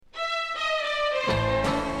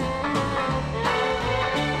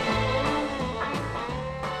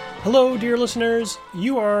Hello, dear listeners.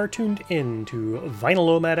 You are tuned in to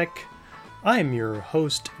Vinyl-O-Matic. I'm your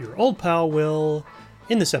host, your old pal Will.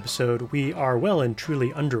 In this episode, we are well and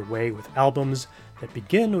truly underway with albums that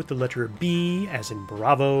begin with the letter B, as in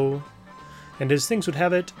Bravo. And as things would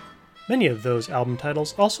have it, many of those album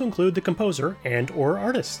titles also include the composer and/or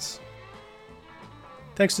artists.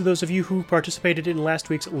 Thanks to those of you who participated in last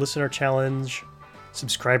week's Listener Challenge.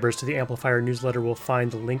 Subscribers to the Amplifier newsletter will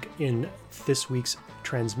find the link in this week's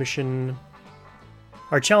transmission.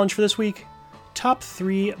 Our challenge for this week: top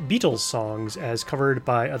 3 Beatles songs as covered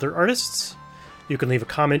by other artists. You can leave a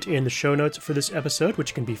comment in the show notes for this episode,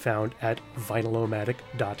 which can be found at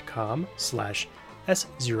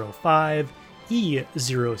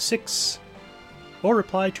vinylomatic.com/S05E06, or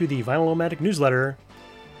reply to the Vinyl-O-Matic newsletter.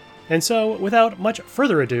 And so, without much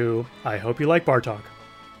further ado, I hope you like Bartok.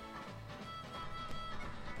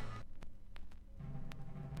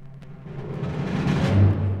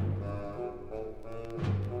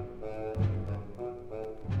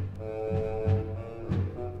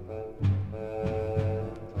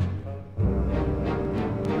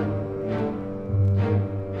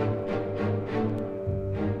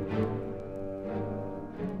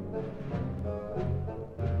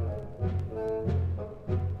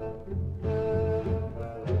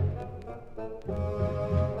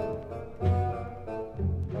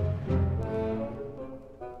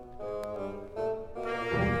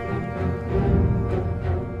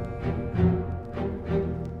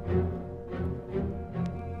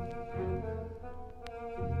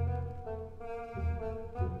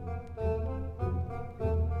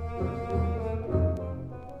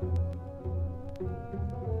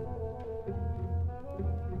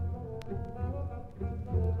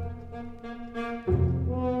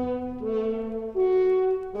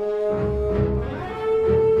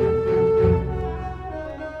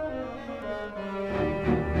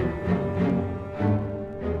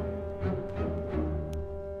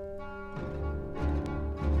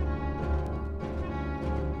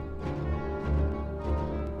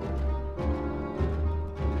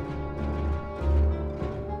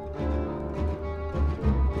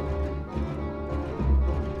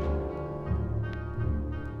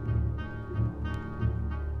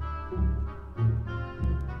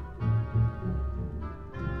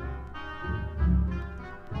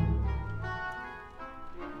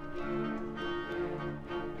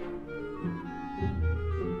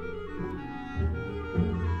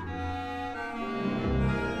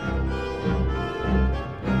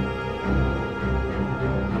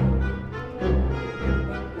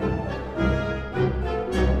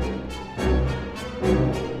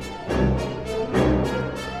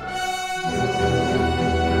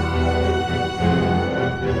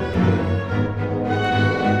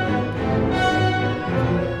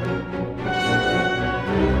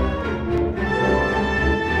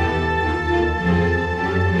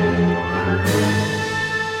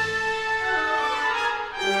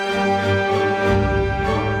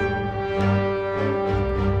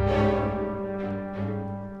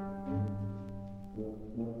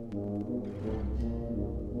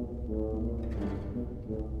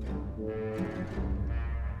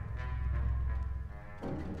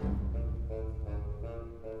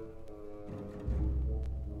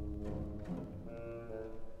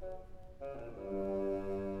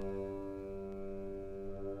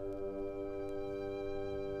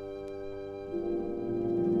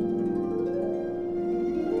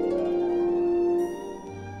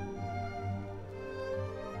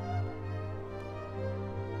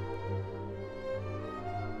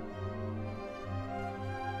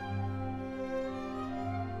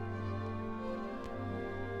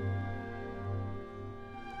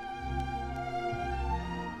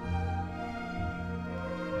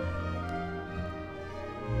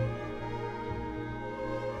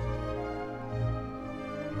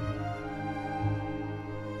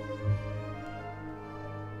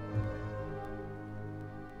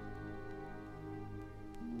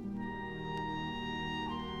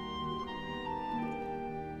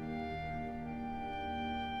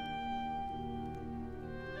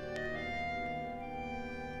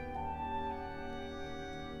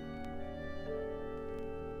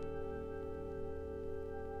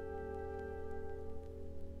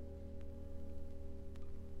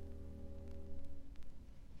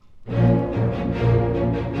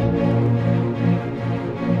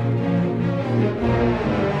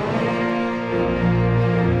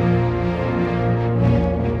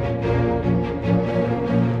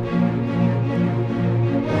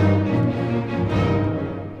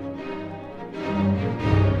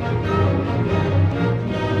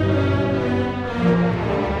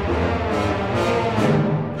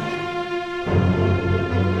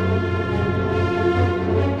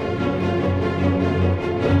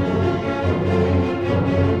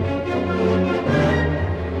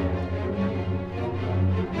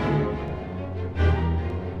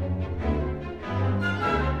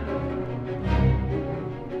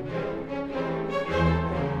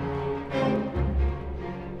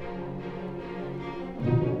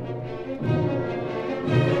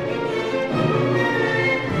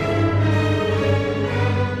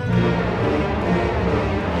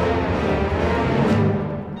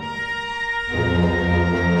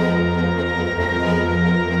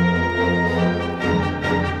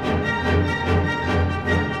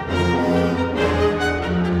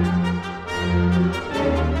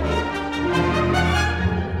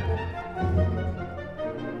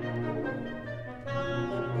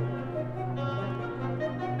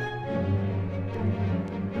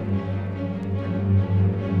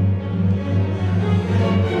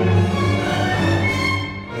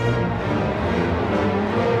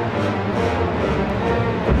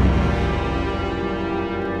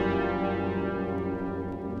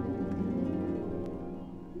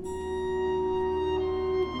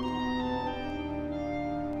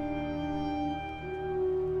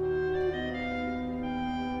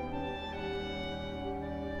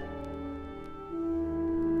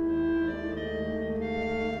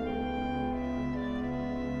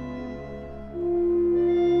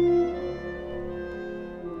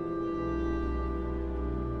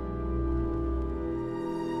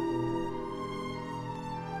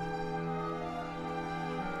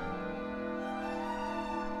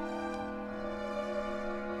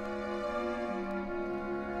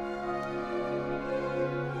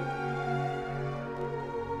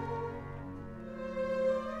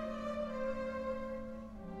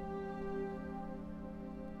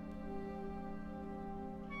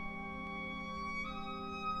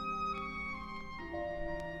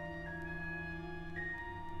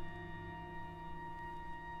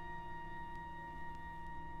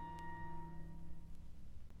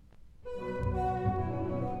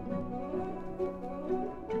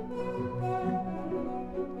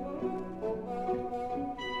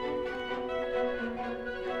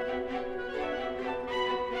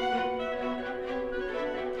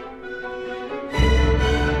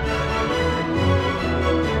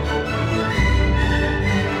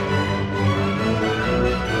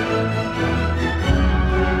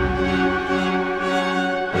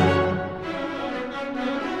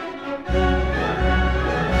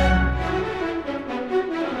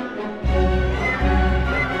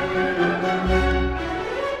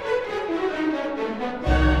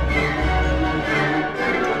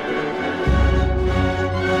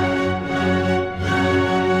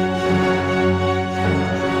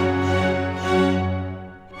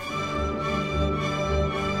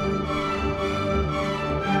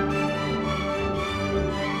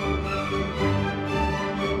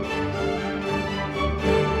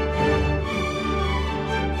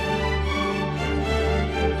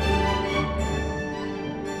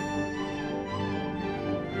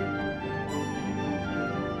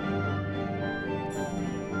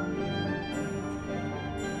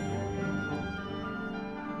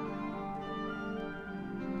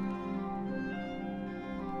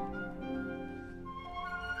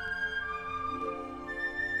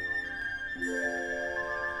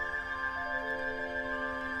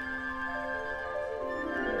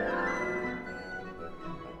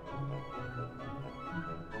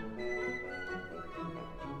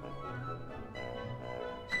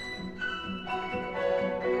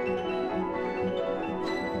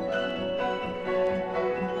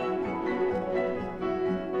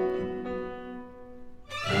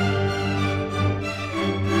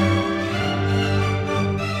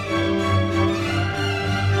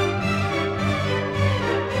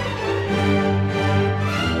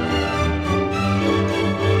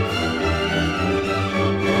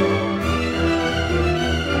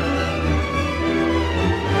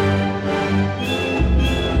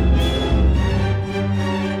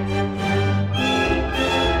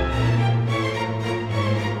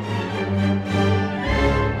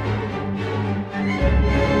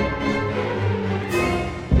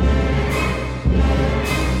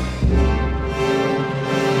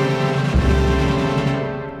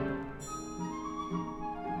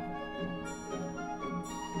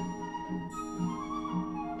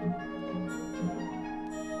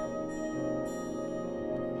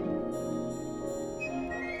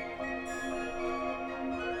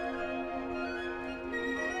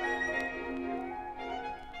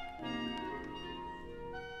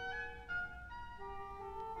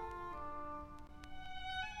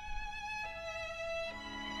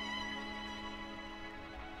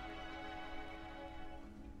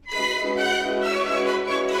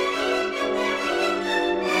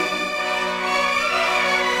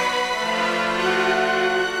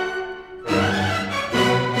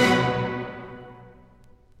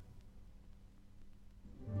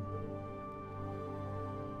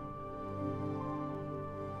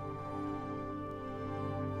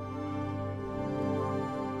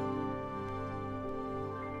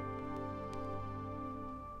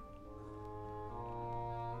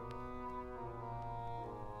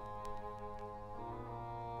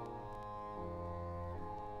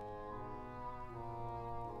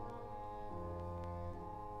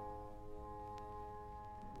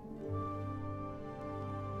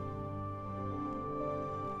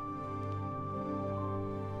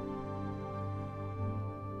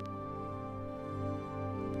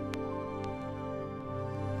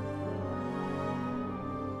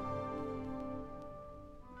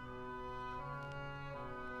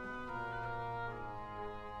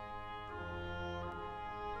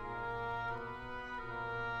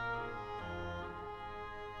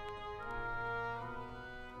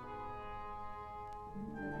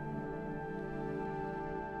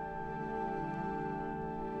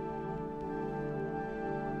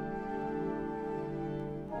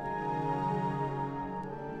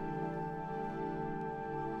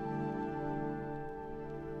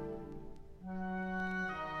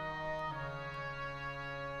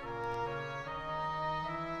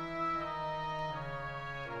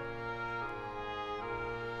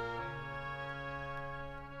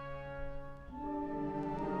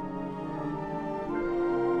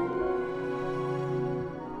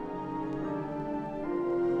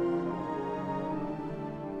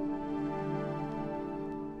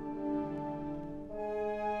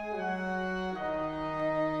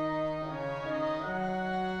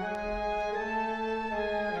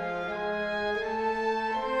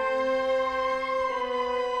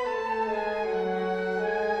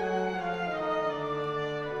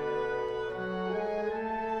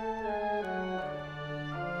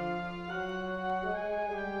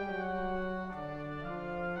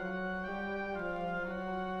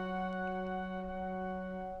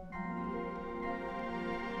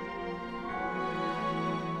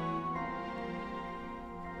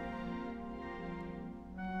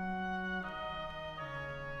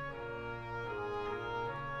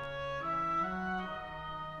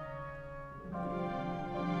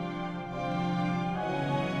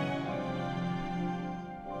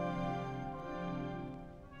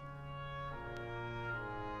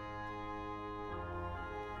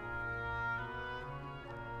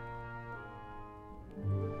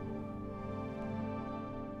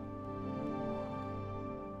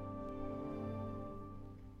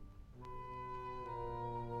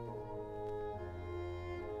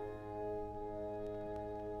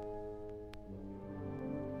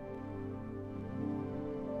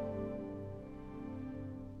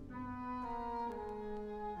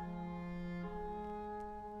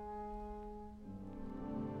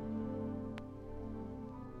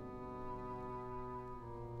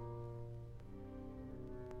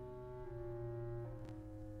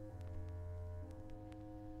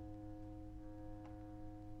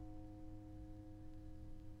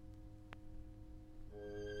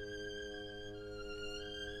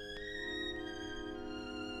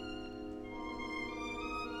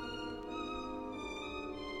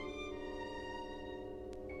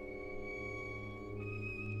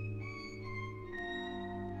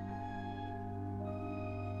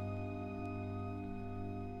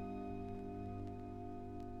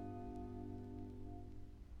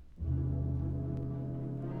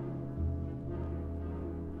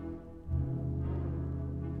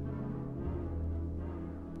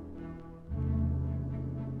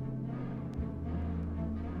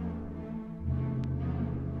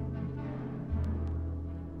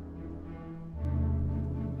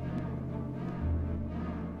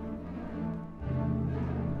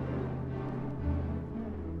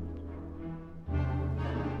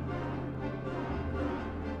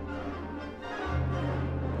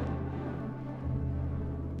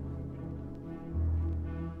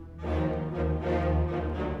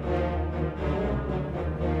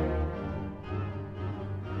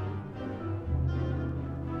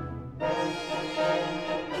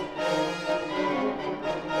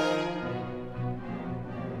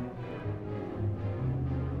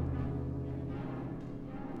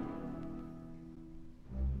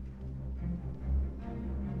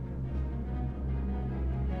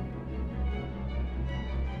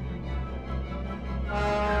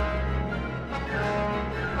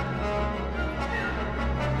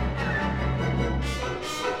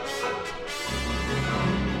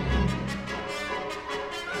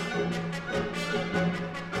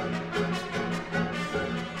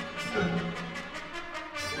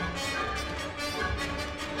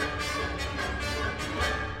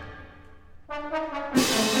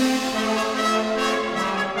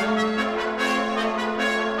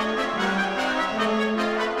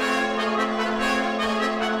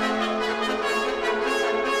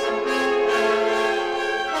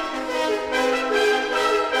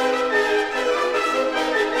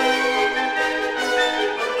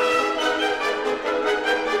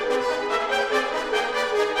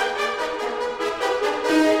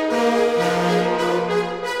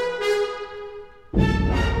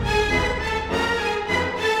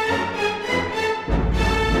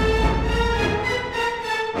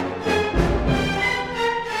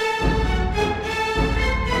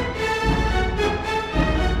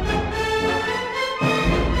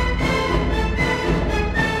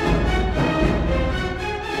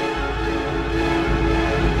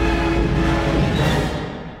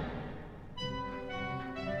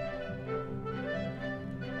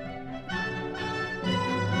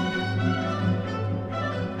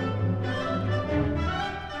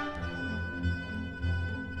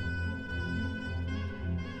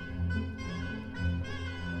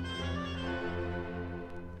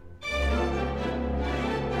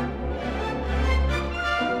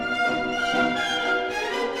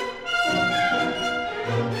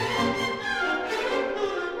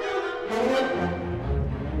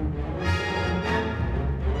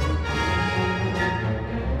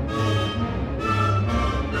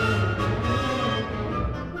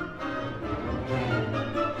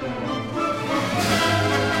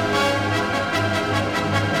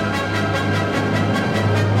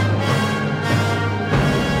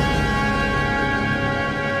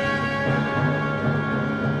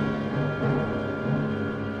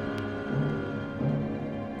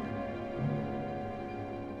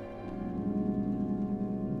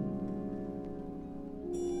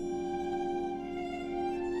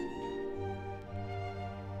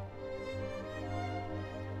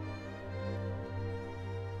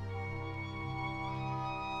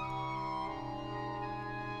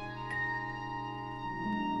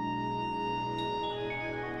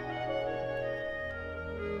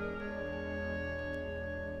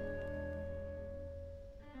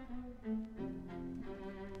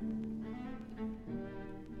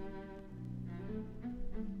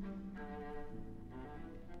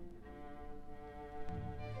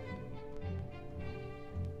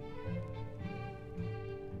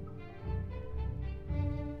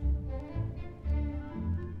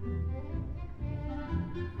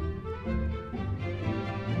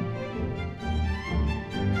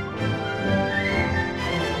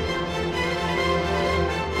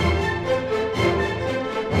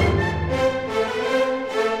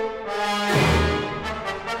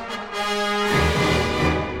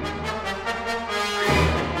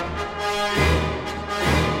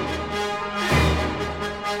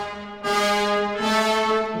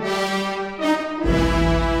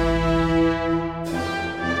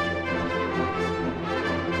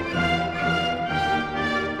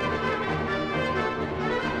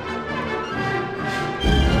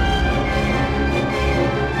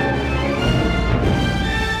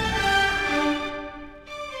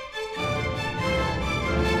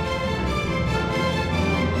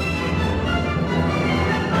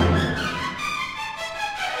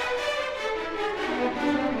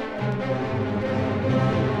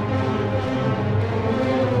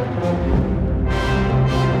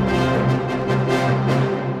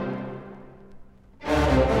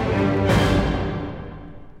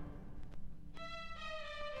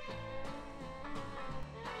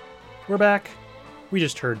 we're back. We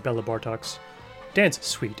just heard Bella Bartok's Dance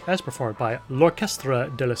Suite as performed by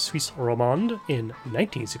L'Orchestre de la Suisse Romande in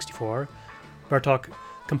 1964. Bartok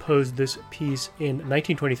composed this piece in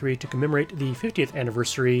 1923 to commemorate the 50th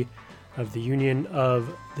anniversary of the union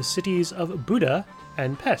of the cities of Buda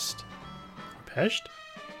and Pest. Pest?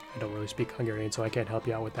 I don't really speak Hungarian, so I can't help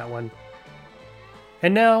you out with that one.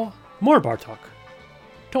 And now, more Bartok.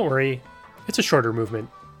 Don't worry, it's a shorter movement.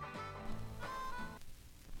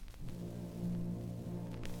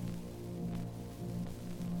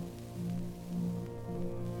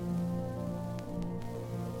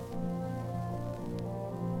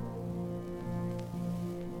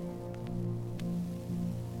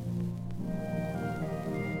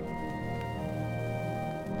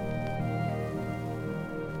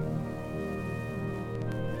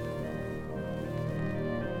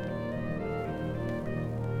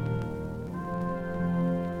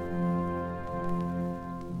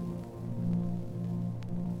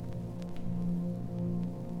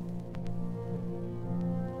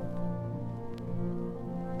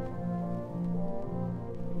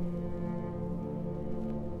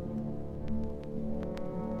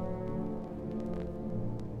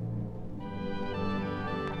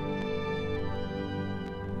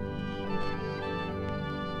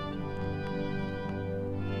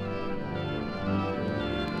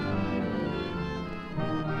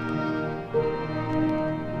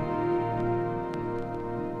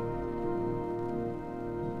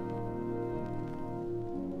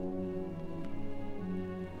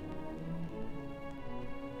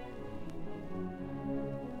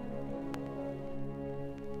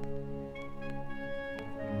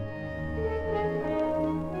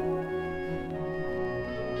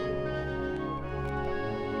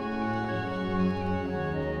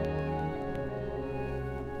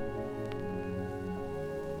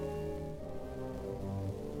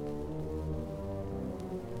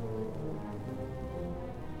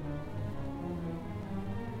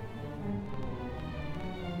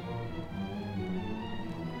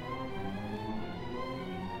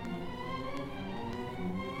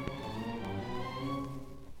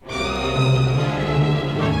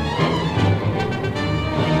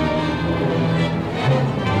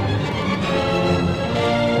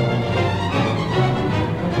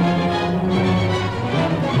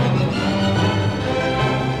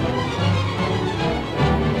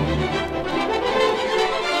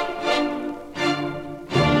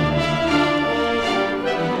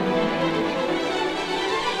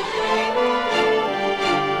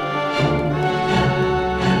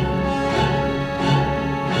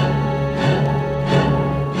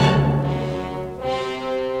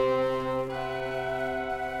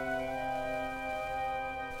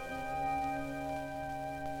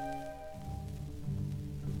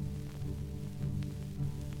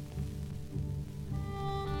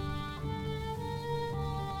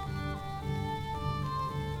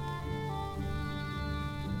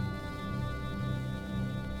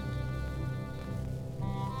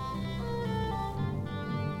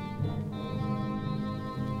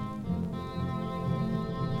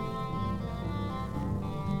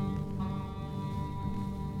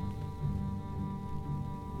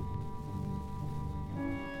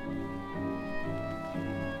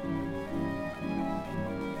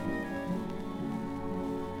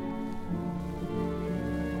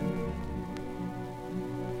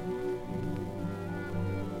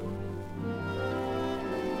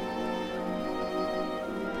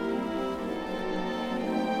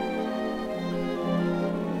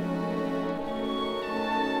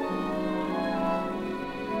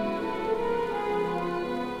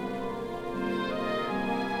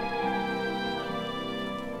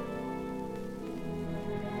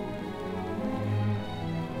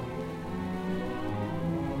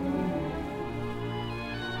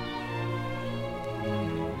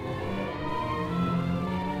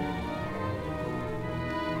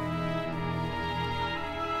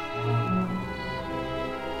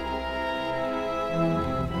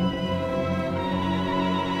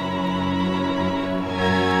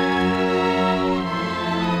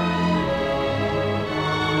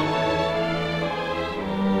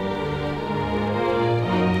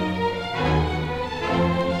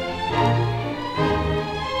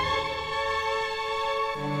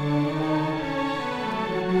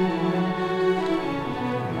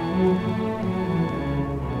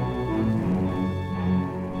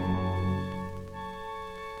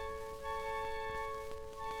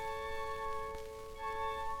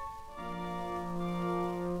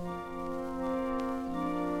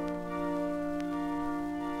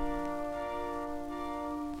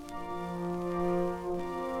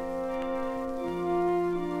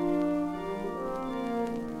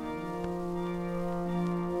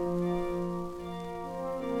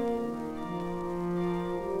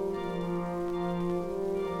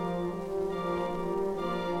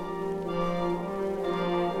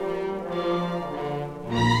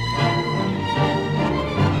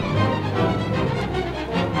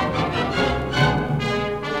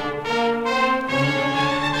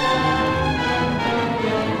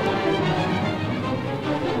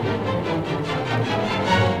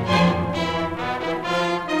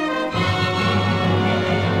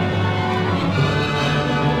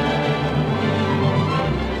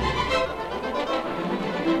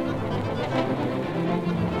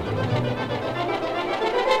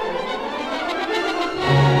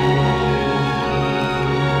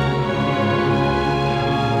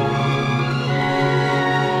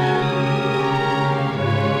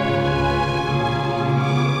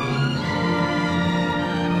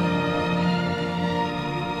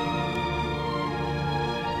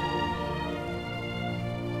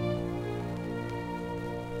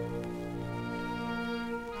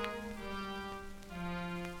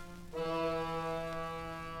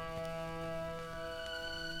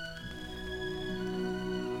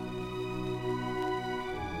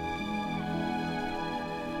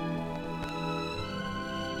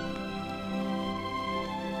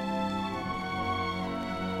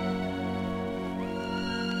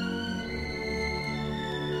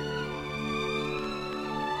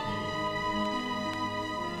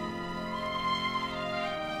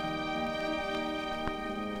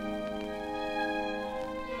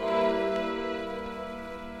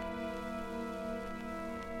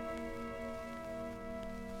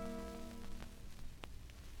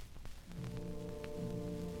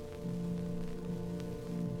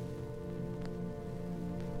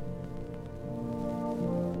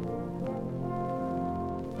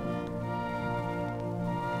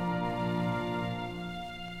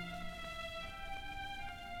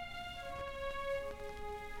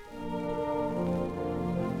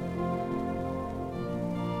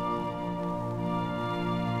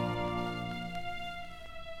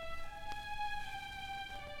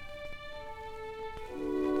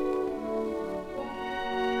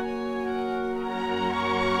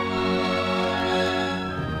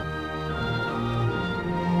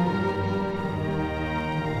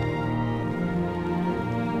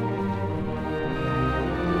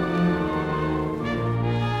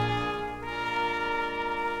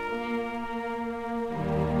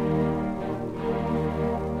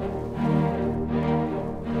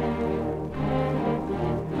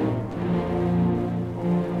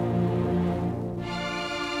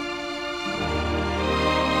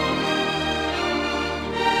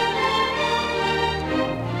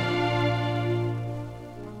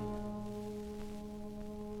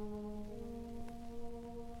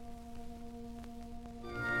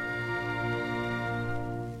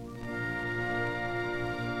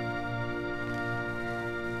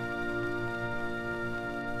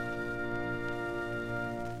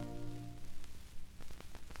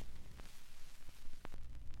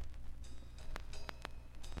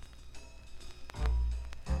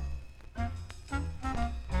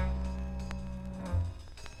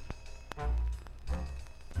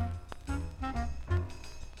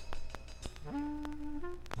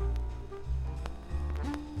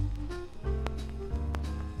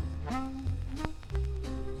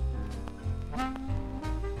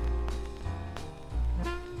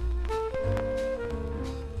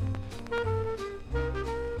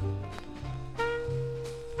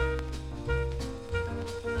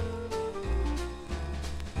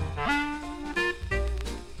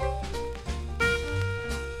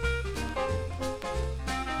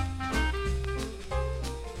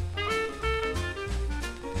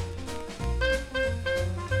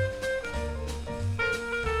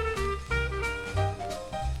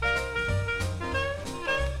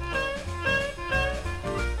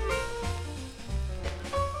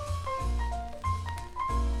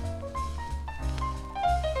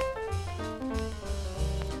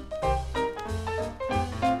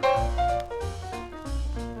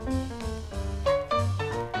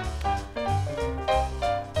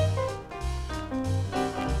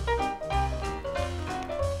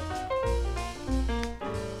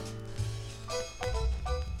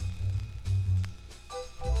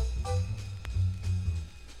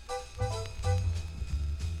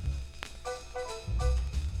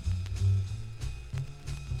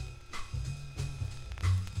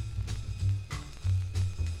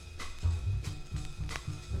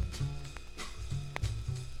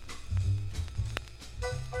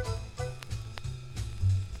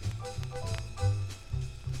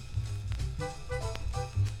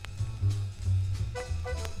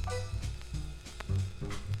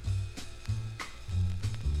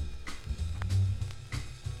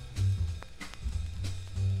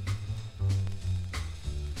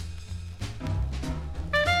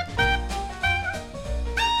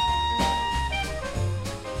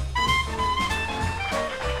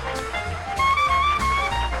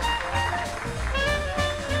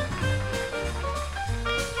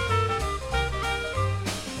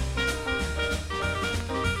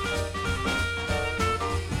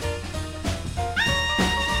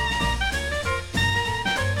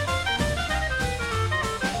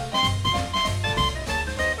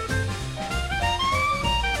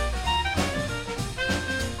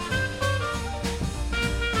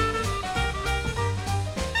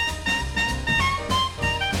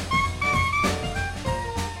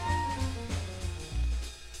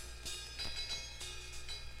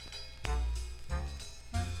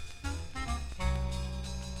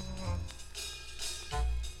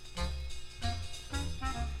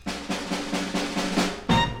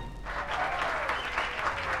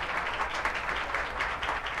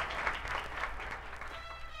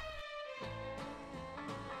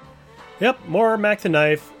 Yep, more Mac the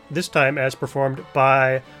Knife, this time as performed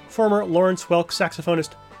by former Lawrence Welk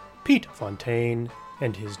saxophonist Pete Fontaine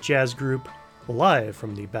and his jazz group, live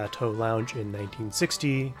from the Bateau Lounge in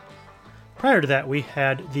 1960. Prior to that, we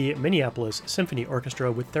had the Minneapolis Symphony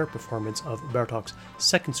Orchestra with their performance of Bartók's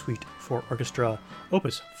Second Suite for Orchestra,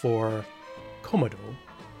 Opus 4, Komodo,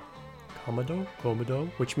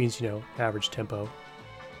 which means, average tempo.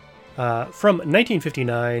 From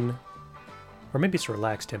 1959, or maybe it's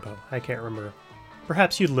relaxed tempo, I can't remember.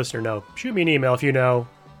 Perhaps you, the listener, know. Shoot me an email if you know.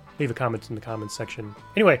 Leave a comment in the comments section.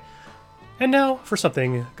 Anyway, and now for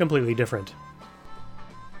something completely different.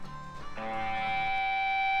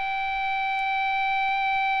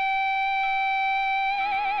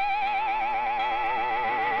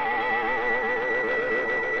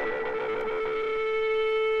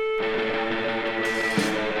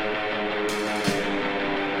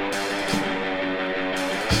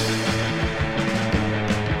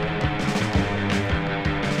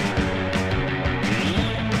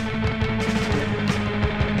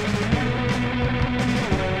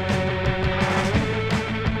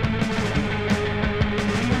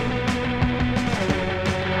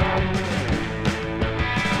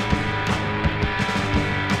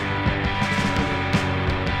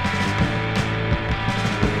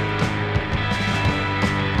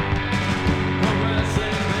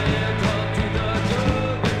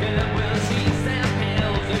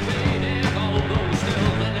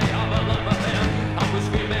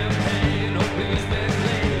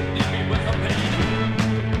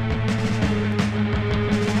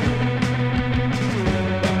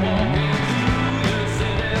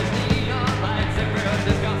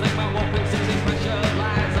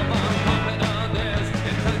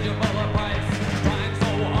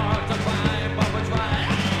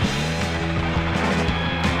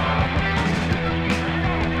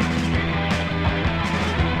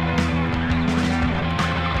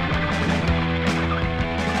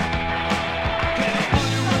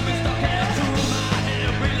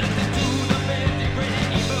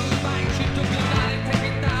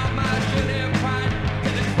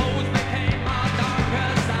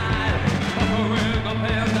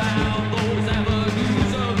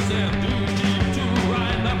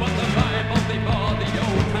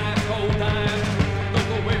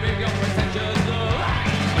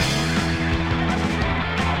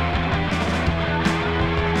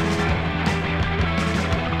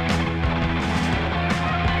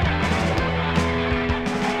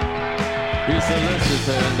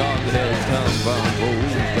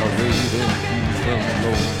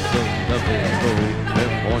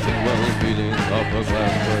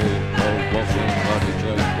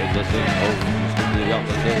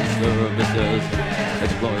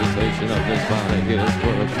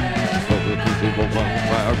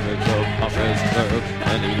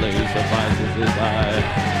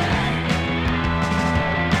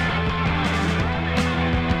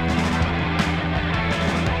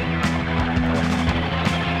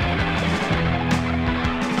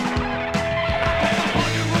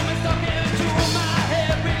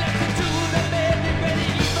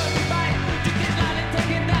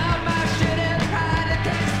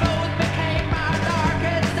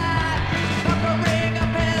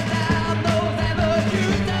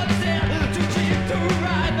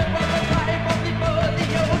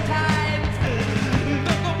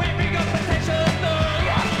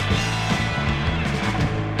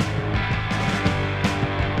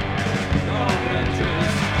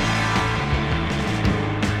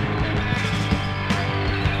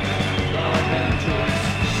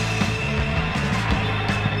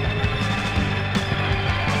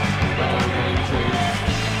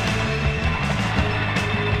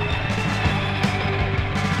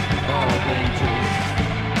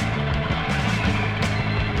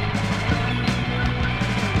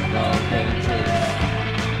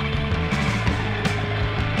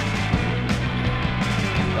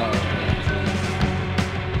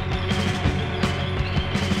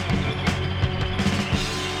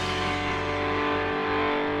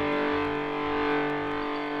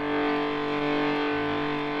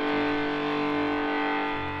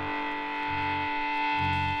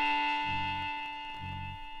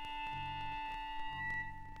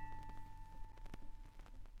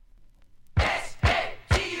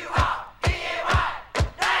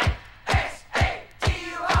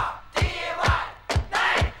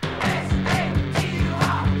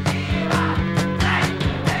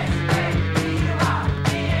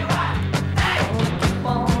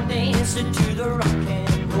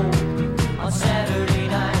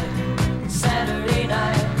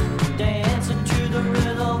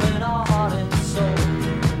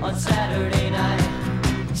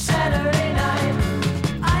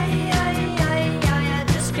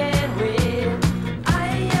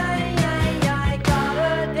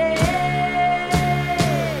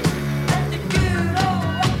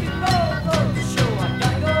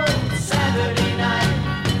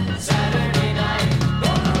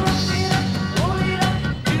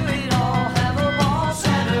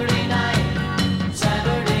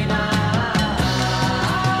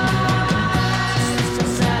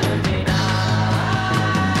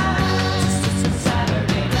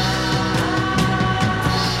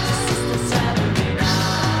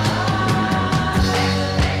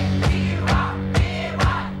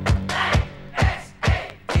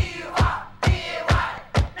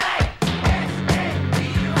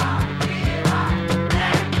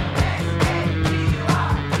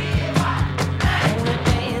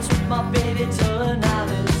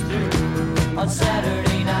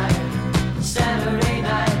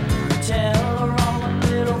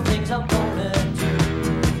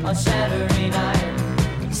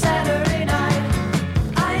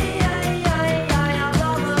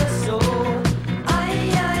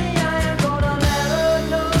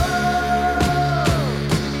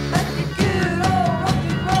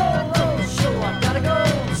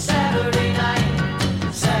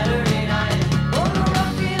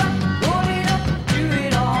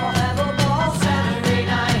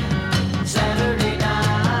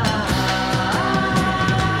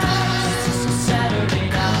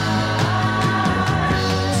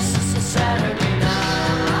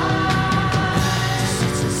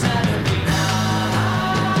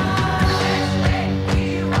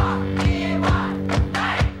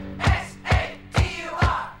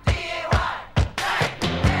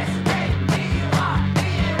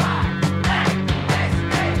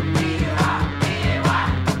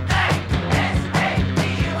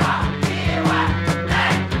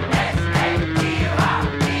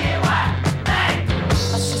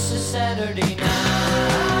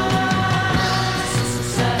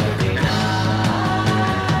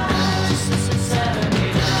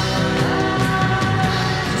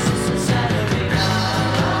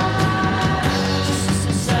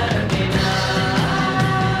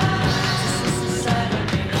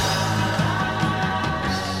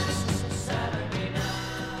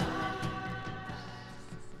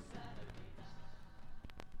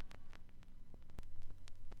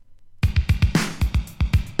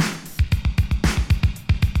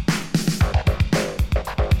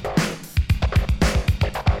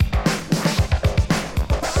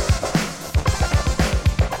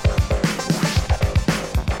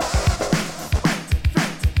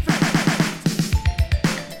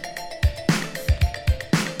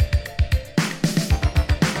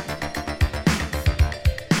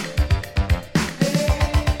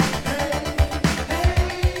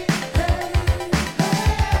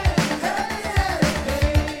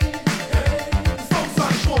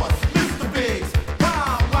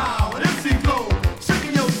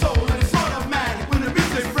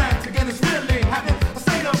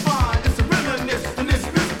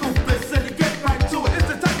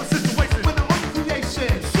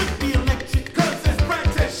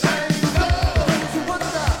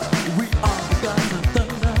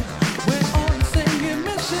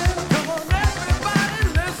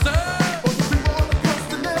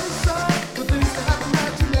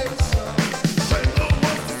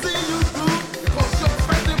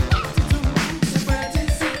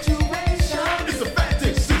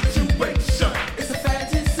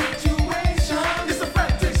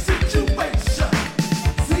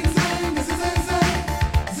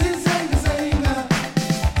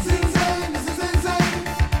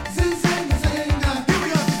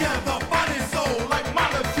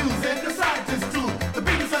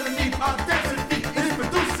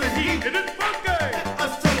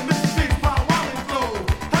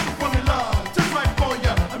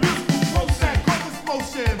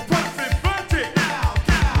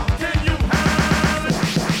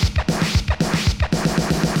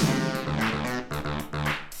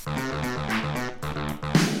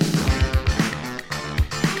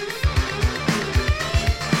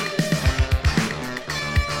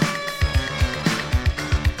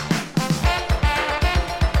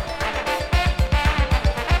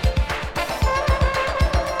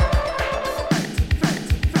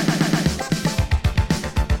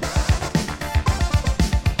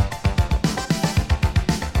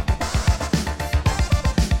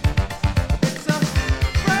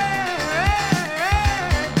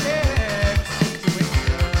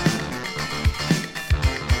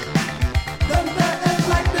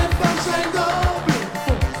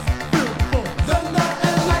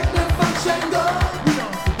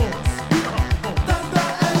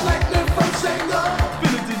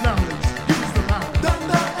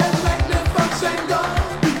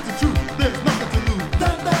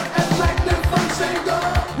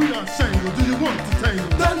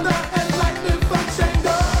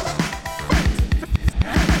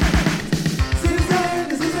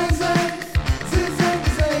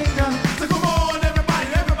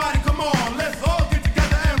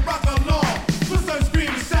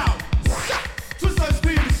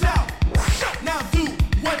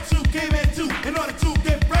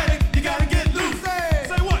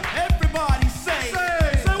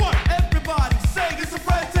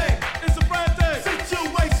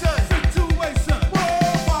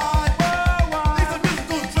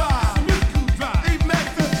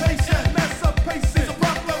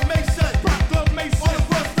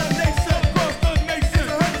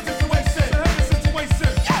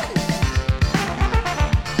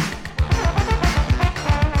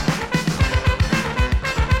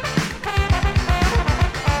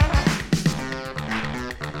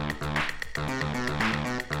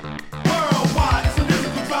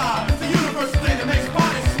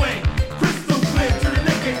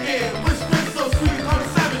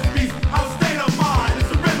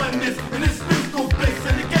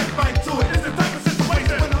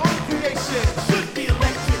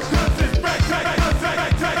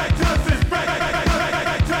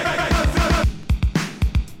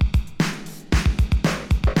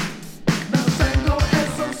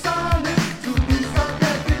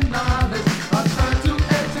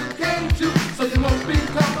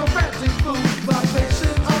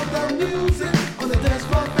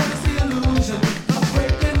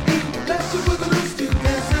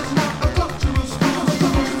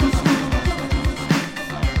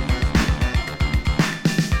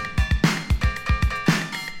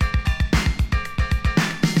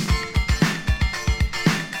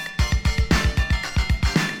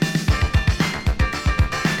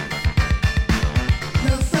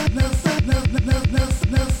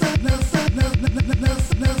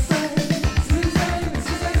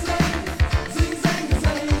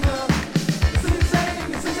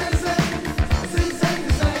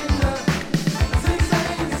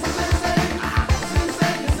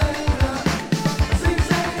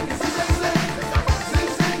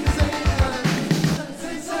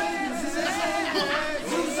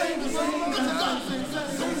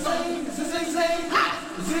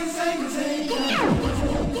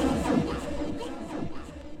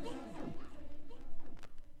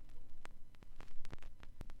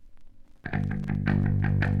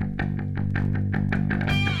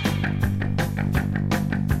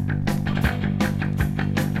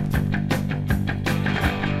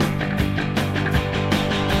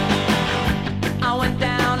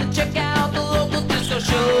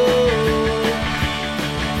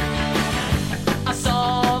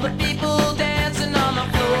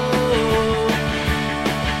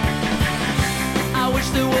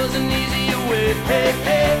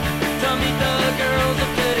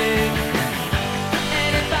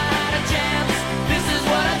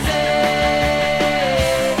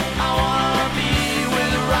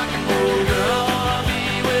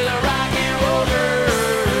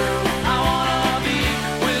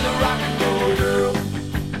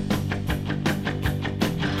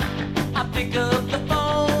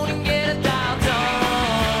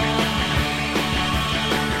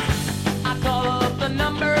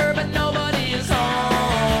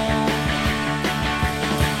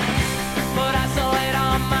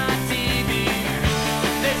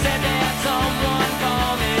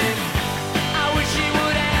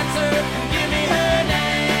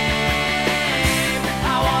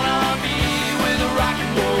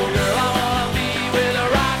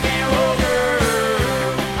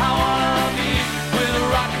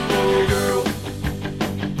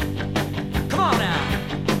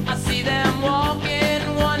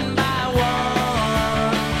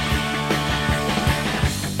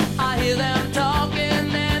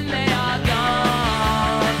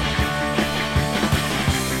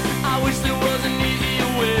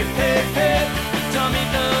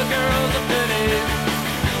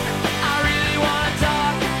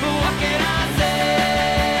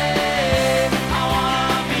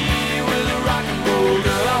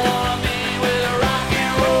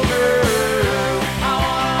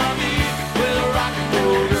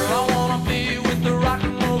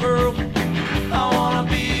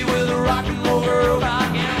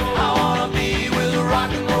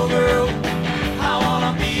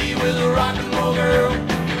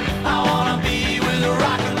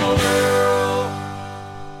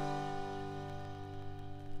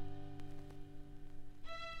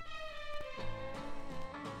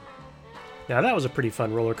 Now that was a pretty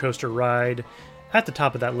fun roller coaster ride. At the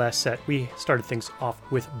top of that last set, we started things off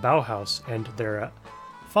with Bauhaus and their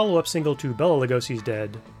follow-up single to Bela Lugosi's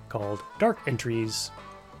Dead called Dark Entries.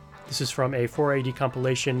 This is from a 4AD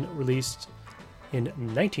compilation released in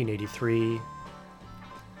 1983.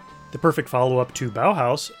 The perfect follow-up to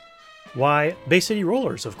Bauhaus. Why, Bay City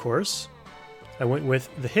Rollers, of course. I went with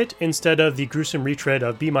the hit instead of the gruesome retread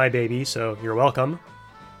of Be My Baby, so you're welcome.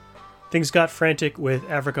 Things got frantic with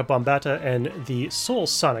Africa Bombata and the Soul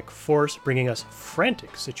Sonic Force, bringing us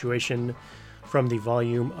Frantic Situation from the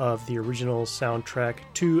volume of the original soundtrack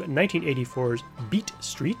to 1984's Beat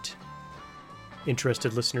Street.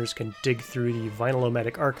 Interested listeners can dig through the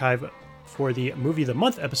Vinyl-O-Matic archive for the Movie of the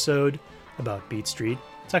Month episode about Beat Street.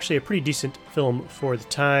 It's actually a pretty decent film for the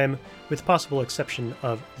time, with possible exception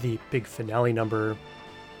of the big finale number.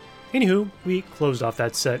 Anywho, we closed off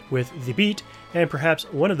that set with The Beat, and perhaps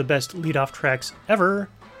one of the best lead-off tracks ever,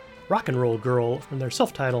 Rock and Roll Girl from their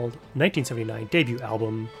self-titled 1979 debut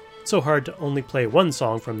album. It's so hard to only play one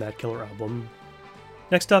song from that killer album.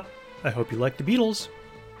 Next up, I hope you like the Beatles.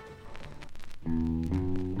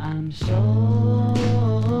 I'm so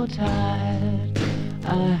tired,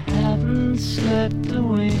 I haven't slept a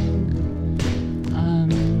wink.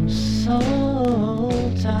 I'm so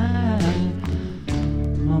tired,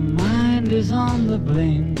 my mind is on the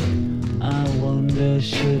blink. I wonder,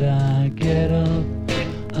 should I get up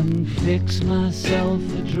and fix myself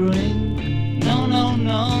a drink? No, no,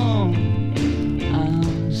 no,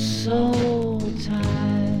 I'm so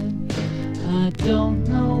tired, I don't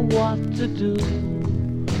know what to do.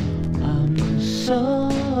 I'm so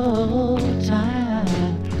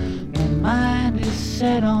tired, my mind is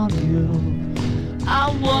set on you.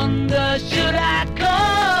 I wonder, should I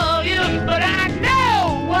call you? But I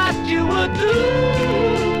know what you would do.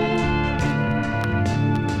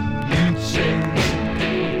 You'd say,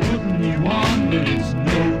 putting you on, but it's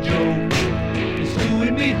no joke. It's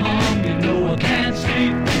doing me harm, you know I can't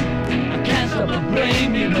sleep. I can't stop my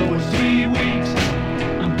brain, you know it's 3 weeks.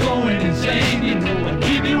 I'm going insane, you know I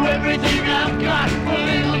give you everything I've got for a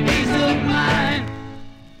little peace of mind.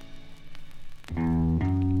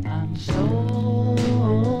 I'm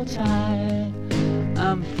so tired,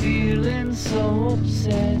 I'm feeling so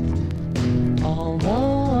upset.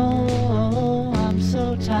 Although I'm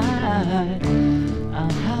so tired,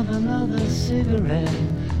 I'll have another cigarette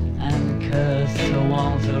and curse to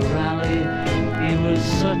Walter Raleigh. He was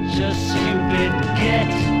such a stupid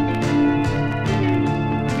get.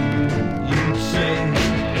 You say,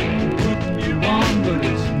 putting you on, but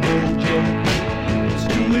it's no joke. It's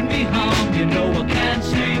doing me harm, you know I can't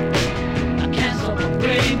sleep. I can't stop my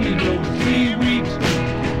brain, you know, 3 weeks.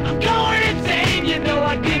 I'm going insane, you know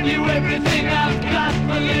I give you everything I've got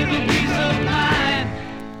for a little peace of mind.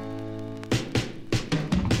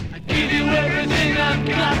 I give you everything I've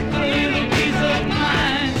got for a little peace of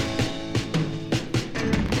mind.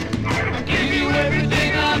 I give you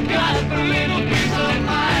everything I've got for a little peace of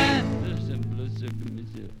mind.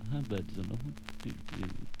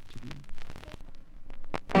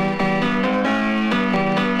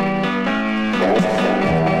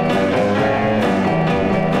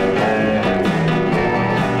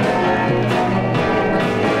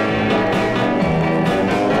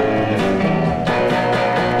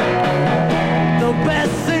 The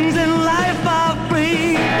best things in life are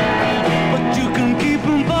free, but you can keep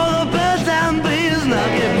them for the birds and bees. Now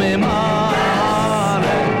give me more.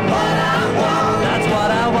 What I want, that's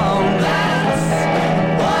what I want. That's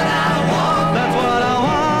what I want. That's what I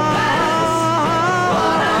want. That's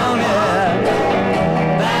what I want. Yeah.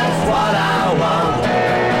 That's what I want.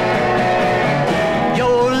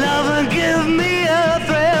 Your loving give me a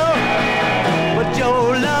thrill, but your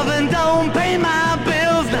loving don't pay my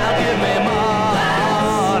bills. Now give me more.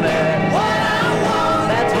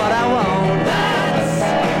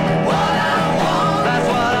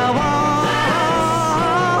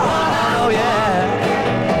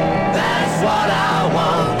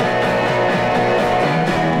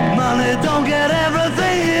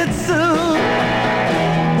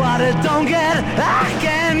 Don't get, I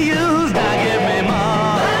can use. Now give me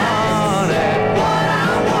money. What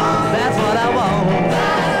I want. That's what I want.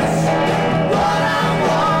 That's what I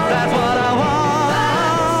want. That's what I want.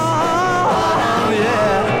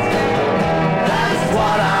 Yeah. That's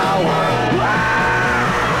what I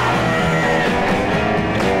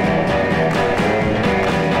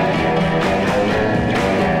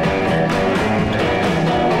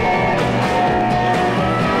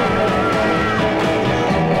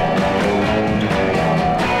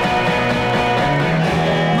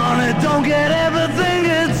don't get everything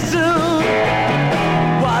it's due.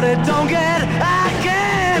 What it don't get, I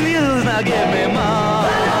can use. Now give me money.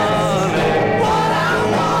 What I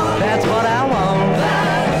want. That's what I want.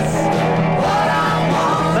 That's what I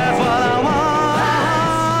want. That's what I want.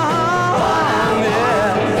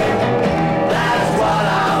 Yeah.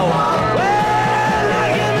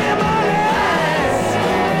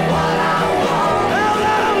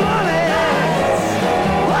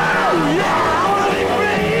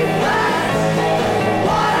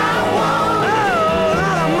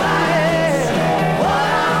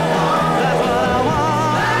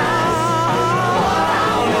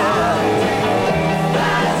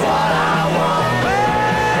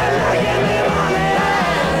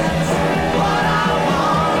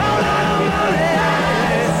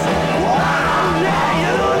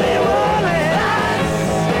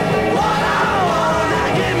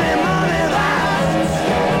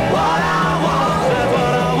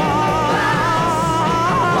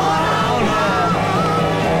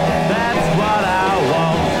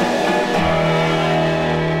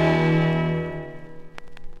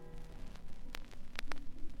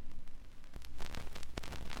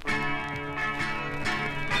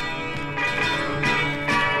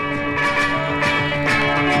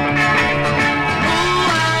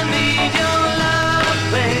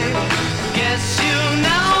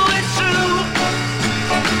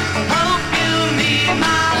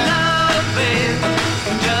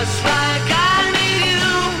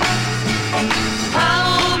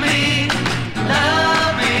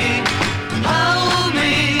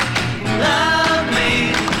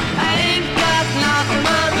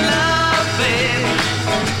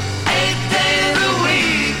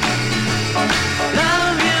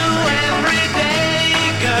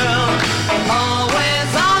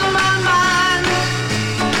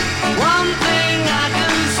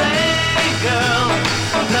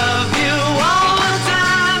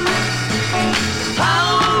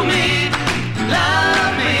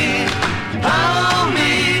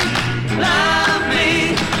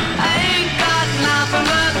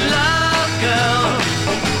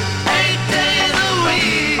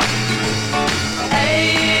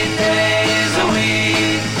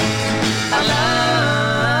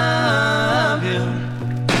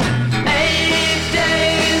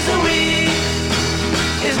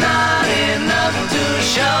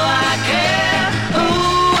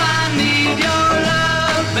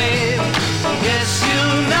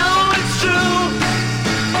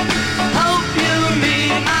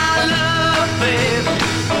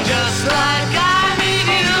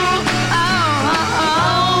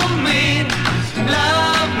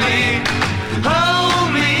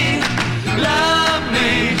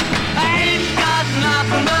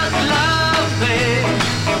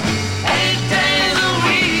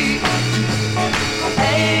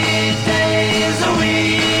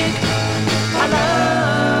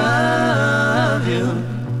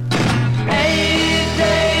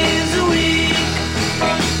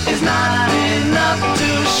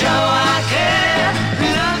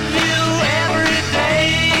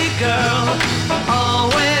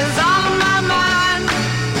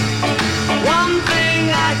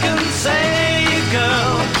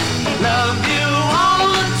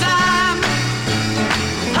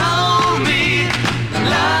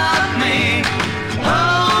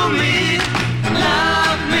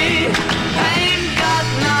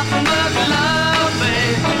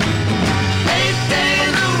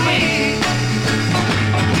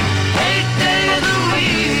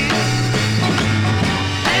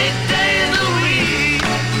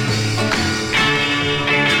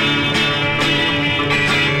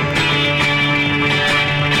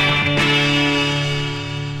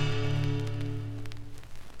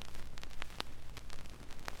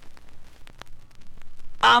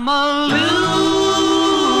 I'm a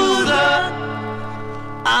loser.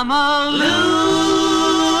 I'm a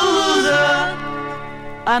loser.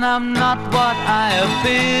 And I'm not what I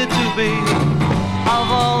appear to be.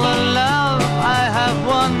 Of all the love I have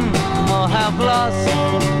won or have lost,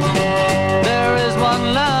 there is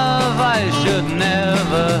one love I should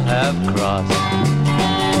never have crossed.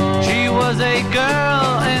 She was a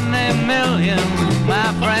girl in a million, my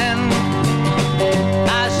friend.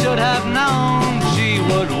 I should have known she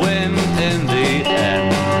would win in the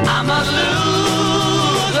end. I'm a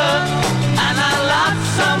loser, and I lost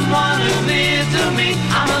someone who's near to me.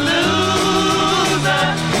 I'm a loser,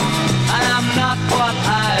 and I'm not what I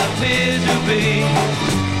appear to be.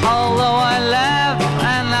 Although I laugh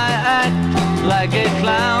and I act like a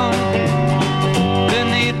clown,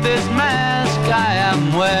 beneath this mask I am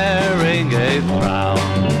wearing a frown.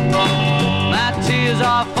 My tears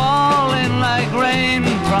are falling like rain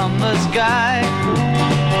from the sky.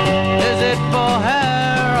 Is it for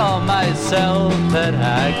her or myself that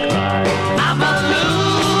I cry? I'm a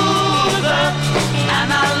loser, and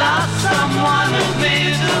I lost someone who's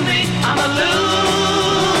near to me. I'm a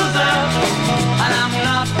loser, and I'm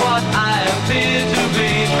not what I appear to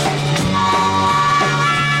be.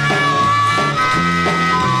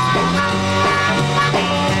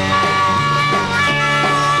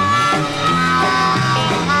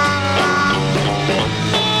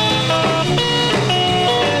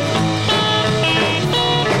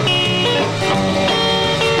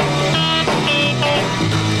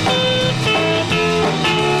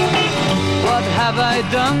 What have I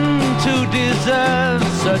done to deserve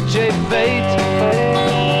such a fate?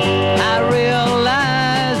 I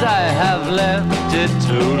realize I have left it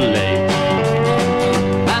too late.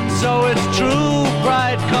 And so it's true,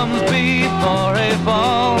 pride comes before a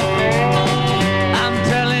fall. I'm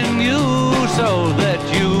telling you so that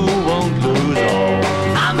you won't lose all.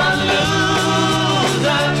 I'm a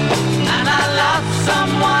loser, and I lost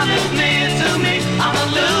someone who's near to me. I'm a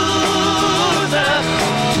loser,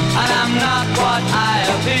 and I'm not what I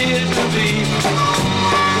appear to be.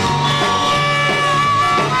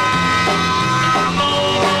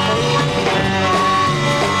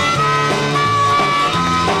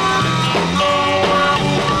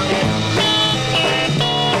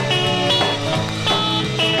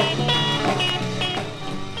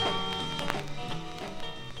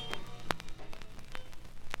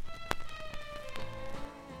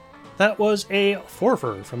 That was a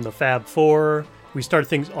forfer from the Fab Four. We started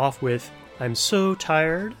things off with I'm So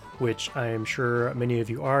Tired, which I am sure many of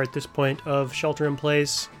you are at this point of Shelter in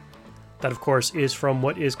Place. That, of course, is from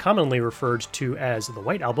what is commonly referred to as the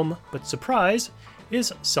White Album, but surprise,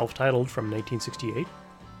 is self-titled from 1968.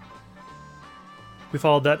 We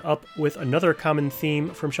followed that up with another common theme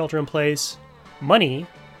from Shelter in Place, Money,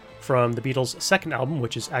 from the Beatles' second album,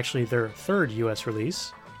 which is actually their third US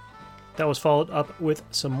release. That was followed up with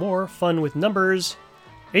some more fun with numbers,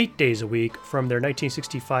 8 Days a Week, from their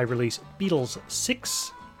 1965 release Beatles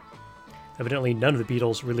 6. Evidently none of the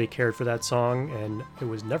Beatles really cared for that song, and it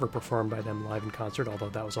was never performed by them live in concert, although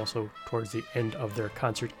that was also towards the end of their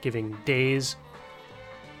concert-giving days.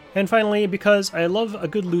 And finally, because I love a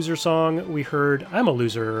good loser song, we heard I'm a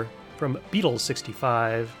Loser from Beatles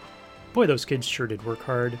 65. Boy, those kids sure did work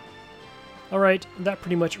hard. Alright, that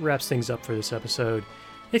pretty much wraps things up for this episode.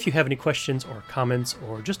 If you have any questions or comments,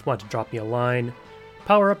 or just want to drop me a line,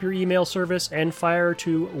 power up your email service and fire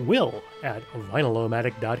to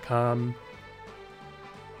will@vinylomatic.com.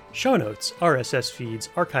 Show notes, RSS feeds,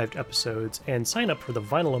 archived episodes, and sign up for the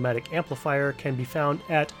Vinylomatic Amplifier can be found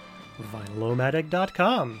at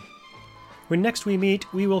vinylomatic.com. When next we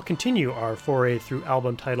meet, we will continue our foray through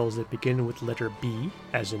album titles that begin with letter B,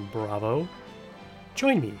 as in Bravo.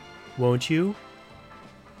 Join me, won't you?